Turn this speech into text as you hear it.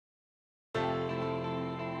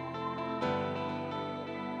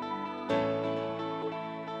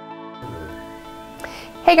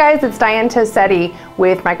Hey guys, it's Diane Tosetti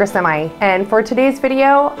with Microsemi, and for today's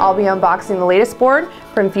video, I'll be unboxing the latest board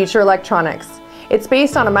from Future Electronics. It's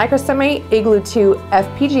based on a Microsemi Igloo 2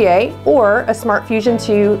 FPGA or a SmartFusion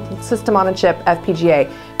 2 system-on-a-chip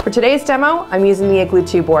FPGA. For today's demo, I'm using the Igloo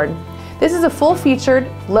 2 board. This is a full-featured,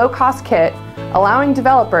 low-cost kit allowing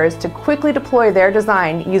developers to quickly deploy their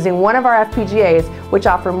design using one of our FPGAs, which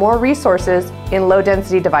offer more resources in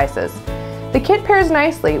low-density devices. The kit pairs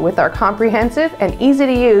nicely with our comprehensive and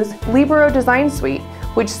easy-to-use Libero design suite,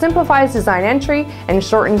 which simplifies design entry and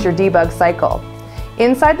shortens your debug cycle.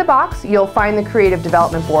 Inside the box, you'll find the creative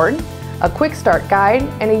development board, a quick start guide,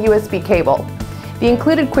 and a USB cable. The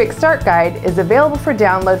included quick start guide is available for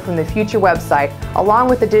download from the Future website, along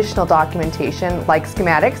with additional documentation like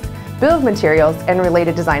schematics, bill of materials, and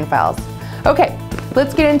related design files. Okay,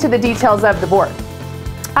 let's get into the details of the board.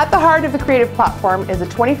 At the heart of the creative platform is a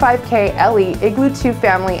 25K LE Igloo 2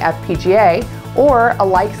 family FPGA, or a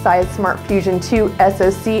like-sized SmartFusion 2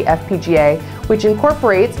 SoC FPGA, which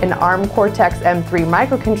incorporates an ARM Cortex-M3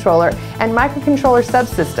 microcontroller and microcontroller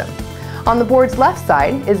subsystem. On the board's left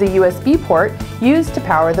side is a USB port used to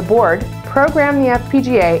power the board, program the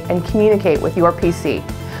FPGA, and communicate with your PC.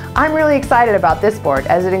 I'm really excited about this board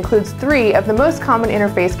as it includes 3 of the most common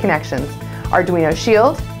interface connections: Arduino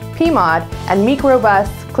Shield, PMOD, and Microbus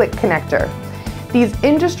Click Connector. These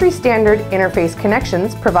industry-standard interface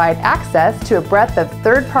connections provide access to a breadth of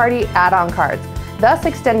third-party add-on cards, thus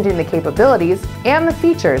extending the capabilities and the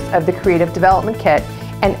features of the Creative Development Kit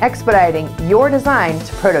and expediting your design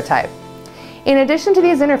to prototype. In addition to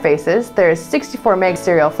these interfaces, there is 64 meg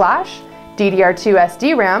serial flash, DDR2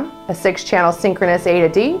 SD-RAM, a 6-channel synchronous A to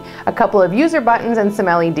D, a couple of user buttons, and some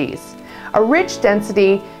LEDs. A rich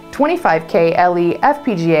density 25K LE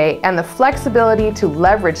FPGA and the flexibility to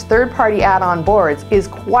leverage third-party add-on boards is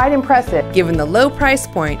quite impressive given the low price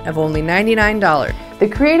point of only $99. The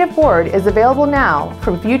Creative Board is available now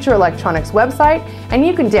from Future Electronics website, and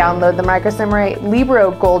you can download the Microsemi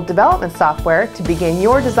Libero Gold development software to begin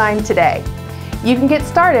your design today. You can get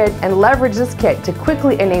started and leverage this kit to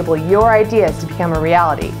quickly enable your ideas to become a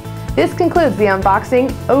reality. This concludes the unboxing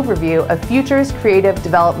overview of Future's creative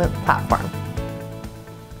development platform.